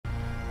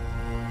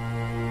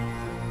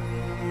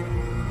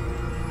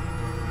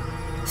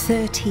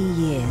30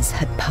 years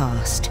had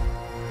passed,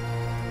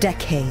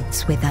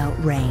 decades without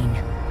rain.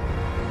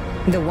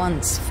 The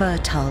once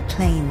fertile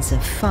plains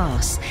of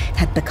Fars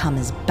had become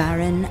as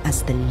barren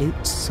as the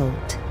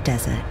Lut-Salt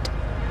Desert.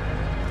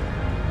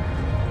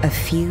 A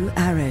few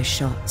arrow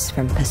shots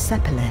from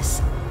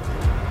Persepolis,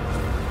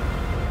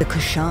 the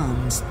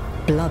Kushans,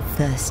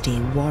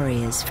 bloodthirsty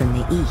warriors from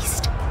the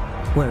east,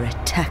 were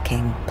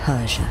attacking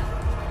Persia.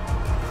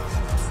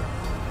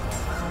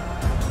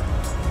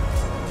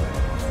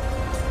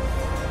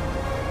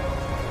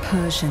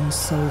 Persian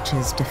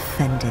soldiers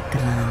defended the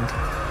land,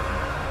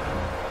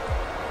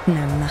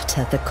 no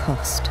matter the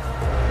cost.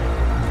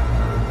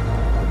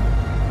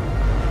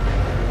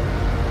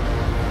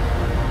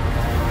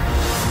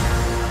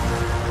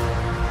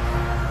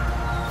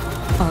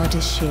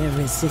 Ardashir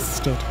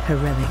resisted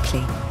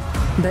heroically,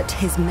 but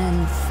his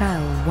men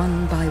fell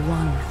one by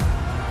one.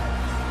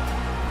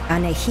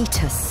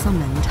 Anahita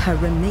summoned her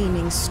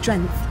remaining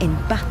strength in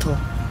battle.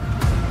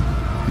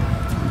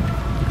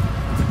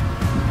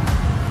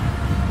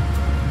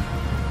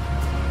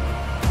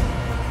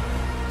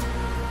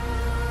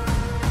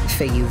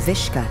 For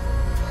Yuvishka,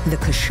 the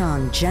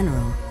Kushan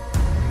general,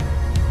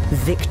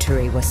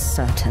 victory was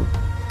certain.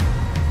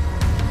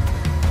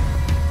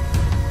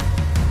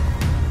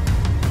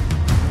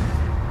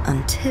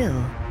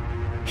 Until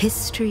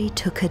history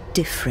took a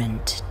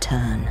different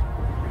turn.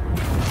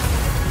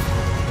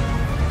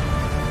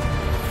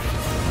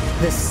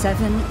 The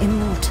 7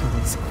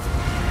 immortals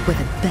were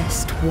the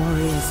best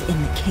warriors in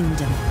the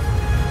kingdom.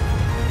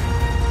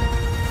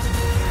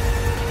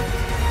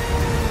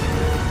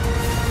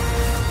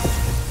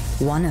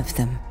 One of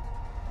them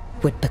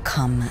would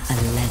become a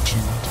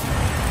legend.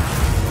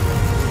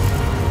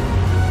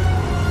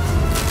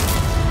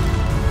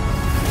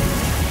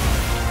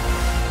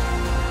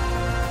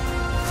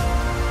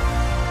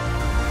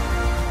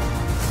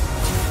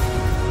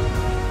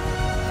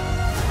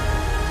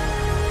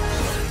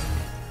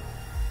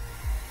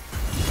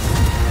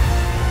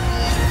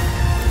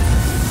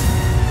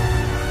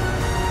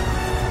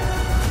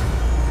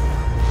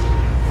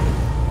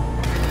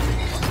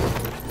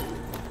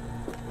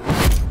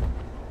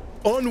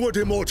 Onward,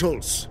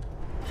 immortals!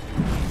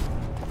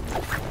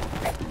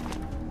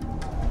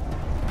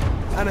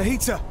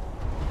 Anahita!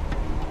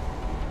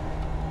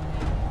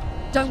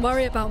 Don't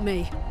worry about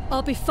me.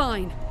 I'll be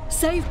fine.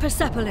 Save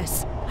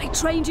Persepolis. I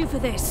trained you for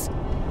this.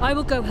 I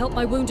will go help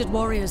my wounded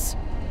warriors.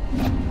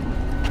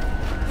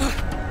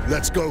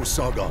 Let's go,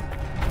 Sargon.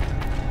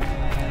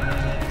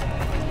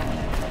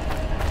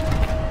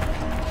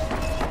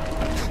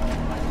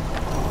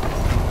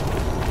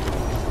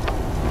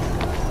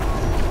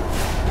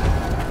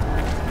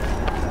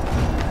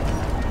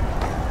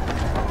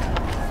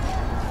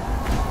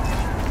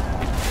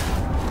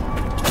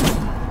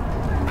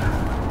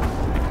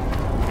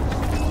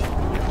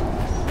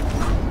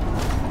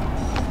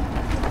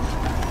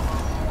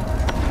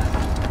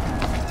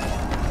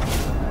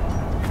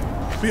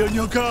 Be on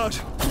your guard!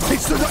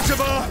 It's the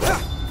Rajava!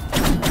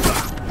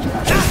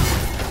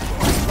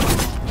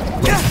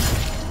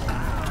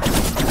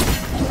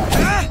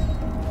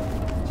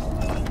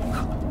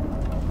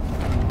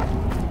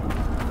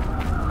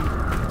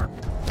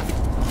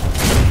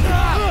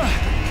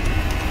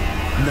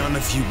 None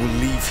of you will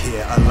leave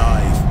here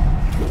alive.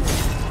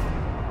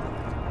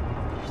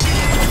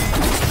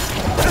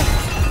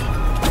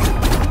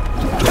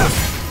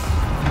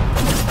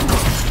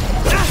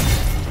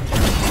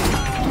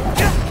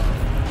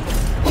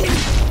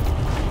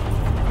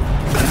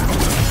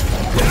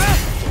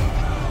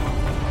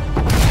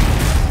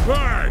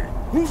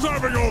 Who's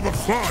having all the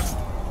fun?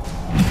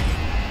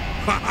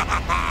 Ha ha ha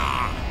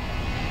ha!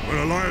 When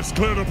Elias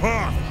cleared the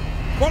path,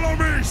 follow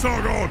me,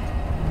 Sargon!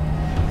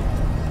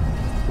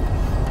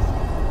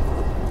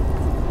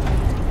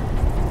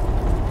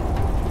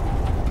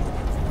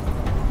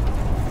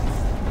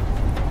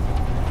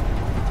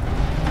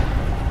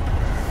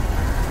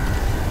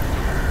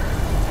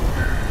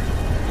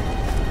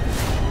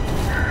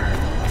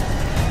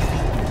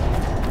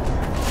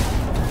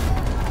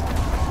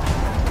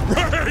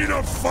 Rain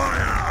of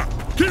fire!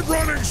 Keep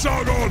running,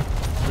 Sargon!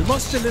 We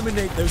must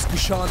eliminate those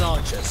Kushan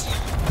archers.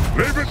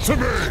 Leave it to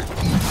me!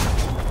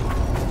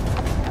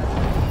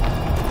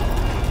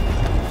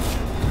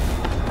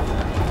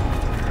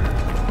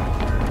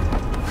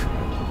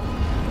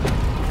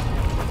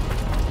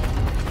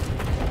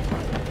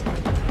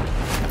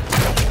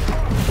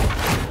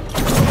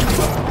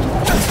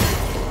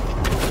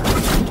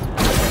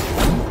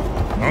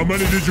 How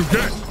many did you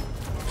get?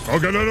 I'll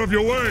get out of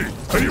your way,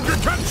 and you can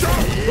catch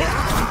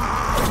up!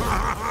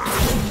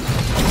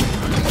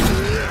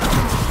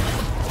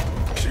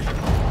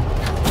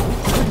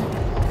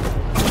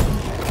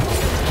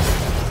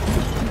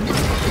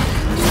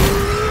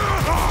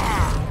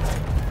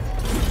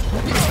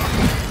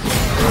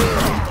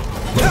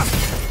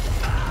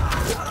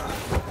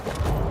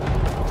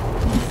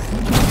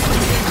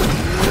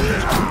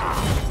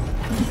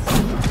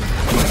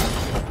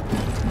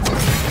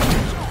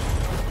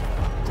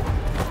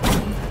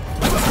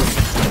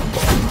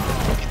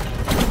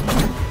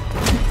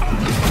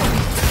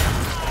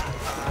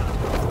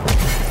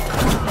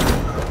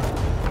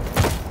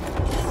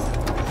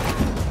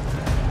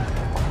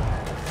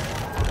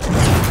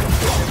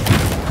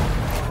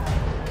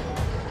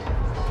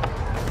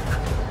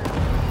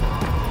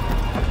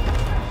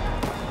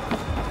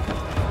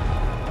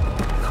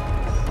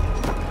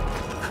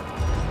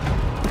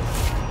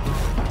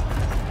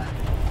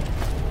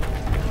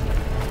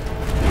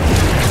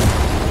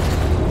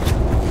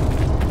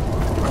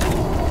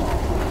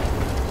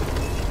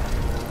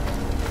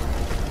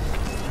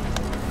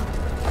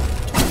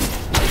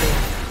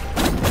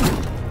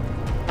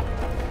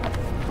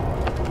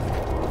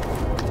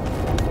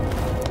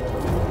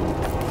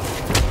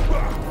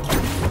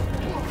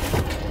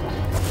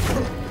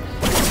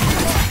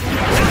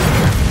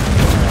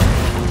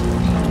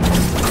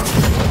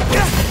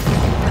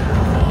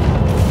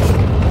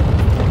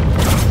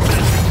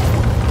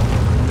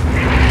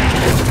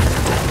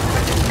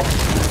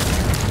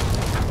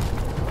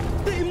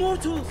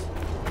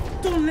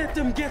 Don't let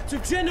them get to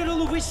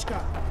General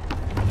Wishka!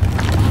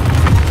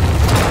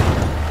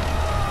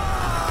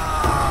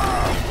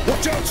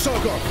 Watch out,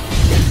 Sargon!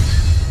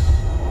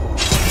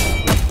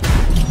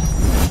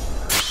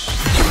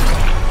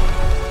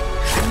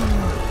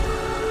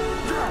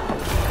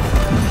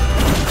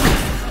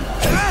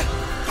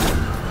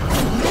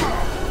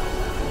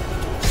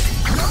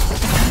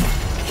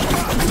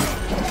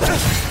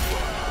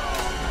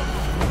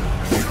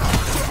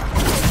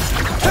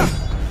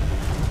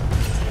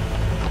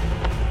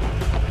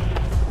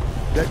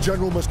 Their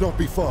general must not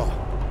be far.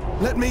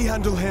 Let me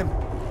handle him.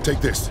 Take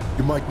this.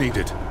 You might need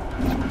it.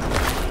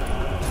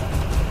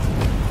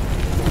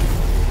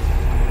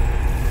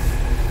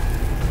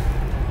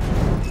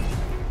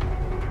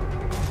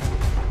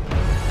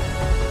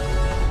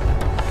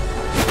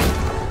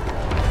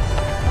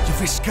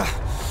 Yuvishka,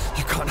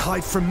 you can't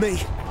hide from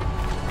me.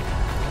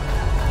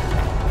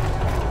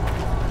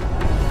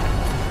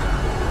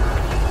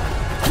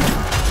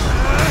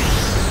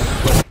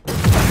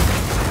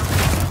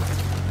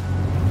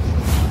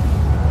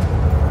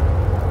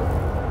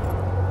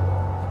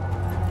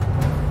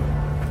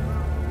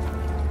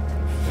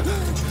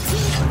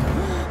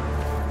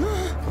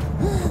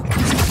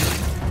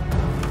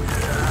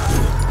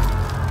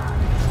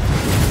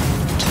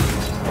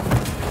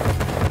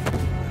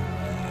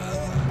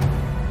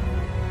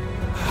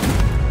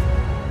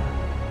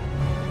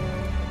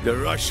 The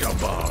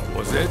Rashabar,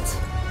 was it?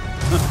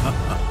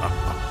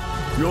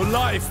 Your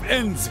life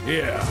ends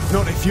here.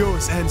 Not if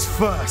yours ends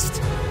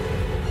first.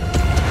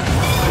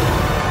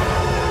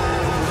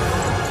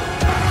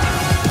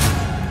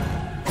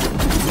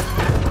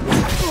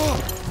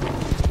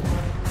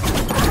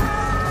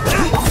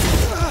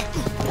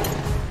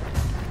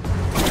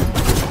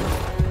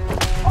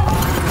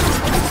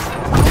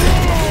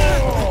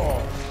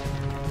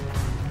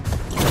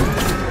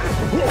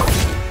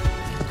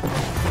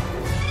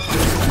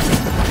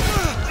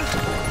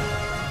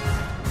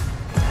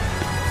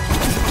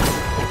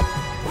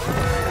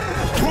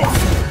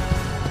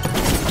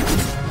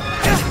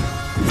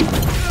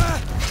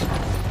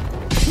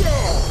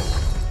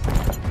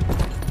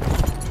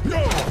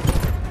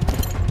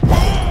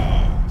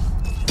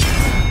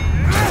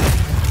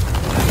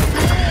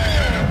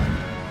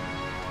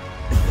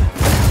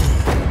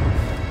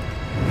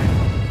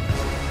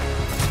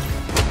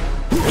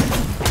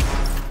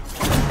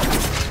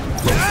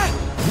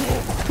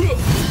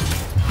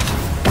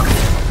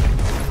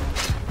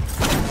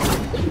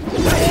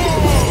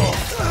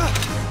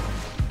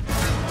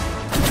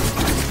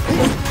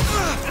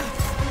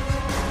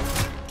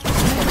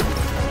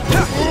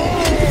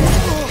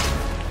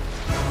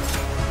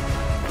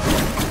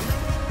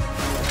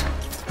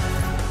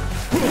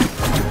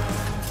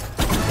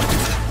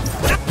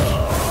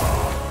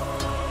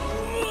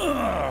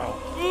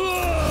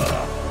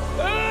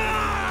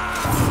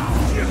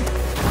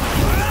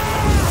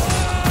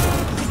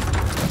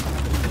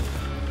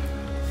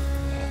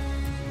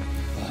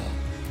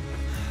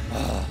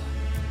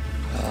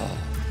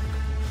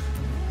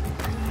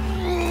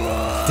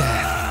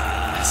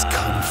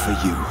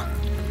 For you.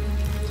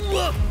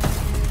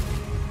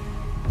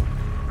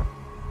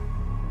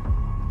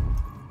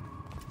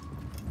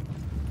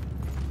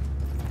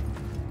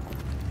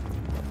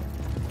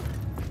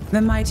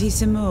 The mighty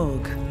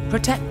Simurgh,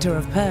 protector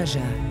of Persia,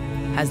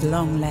 has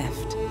long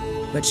left.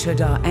 But should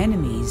our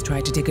enemies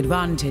try to take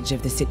advantage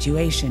of the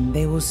situation,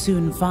 they will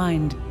soon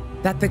find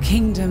that the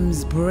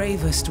kingdom's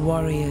bravest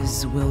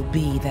warriors will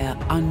be their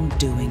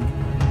undoing.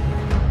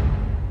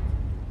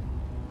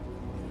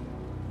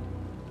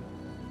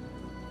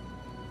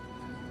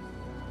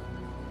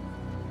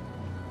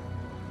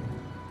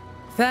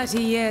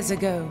 "30 years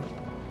ago,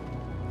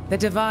 the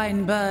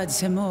divine bird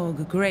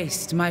Simurgh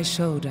graced my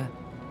shoulder,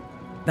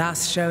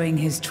 thus showing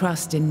his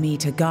trust in me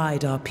to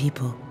guide our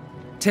people.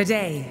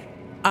 Today,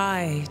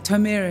 I,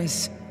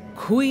 Tomiris,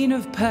 Queen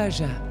of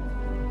Persia,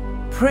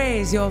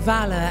 praise your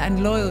valor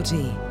and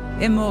loyalty,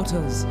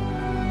 immortals.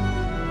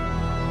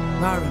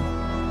 Varun,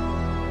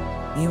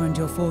 you and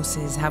your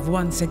forces have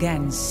once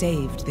again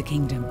saved the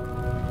kingdom."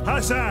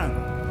 Hassan,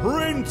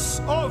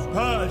 Prince of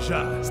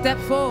Persia! Step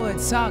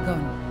forward,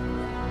 Sargon.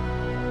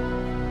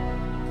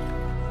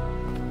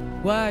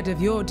 Word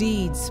of your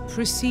deeds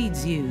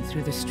precedes you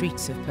through the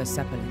streets of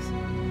Persepolis.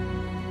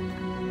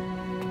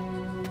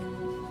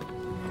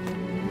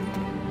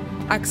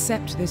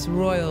 Accept this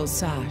royal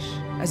sash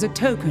as a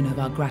token of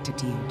our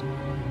gratitude.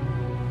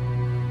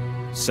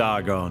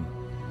 Sargon,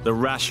 the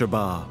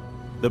Rashabar,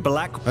 the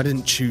Black... I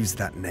didn't choose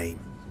that name.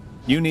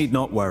 You need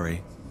not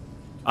worry.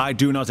 I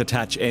do not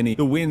attach any.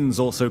 The winds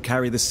also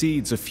carry the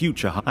seeds of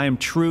future. I am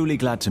truly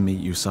glad to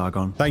meet you,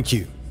 Sargon. Thank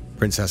you,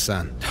 Prince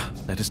Hassan.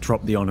 Let us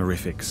drop the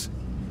honorifics.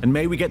 And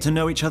may we get to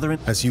know each other in...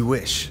 As you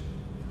wish.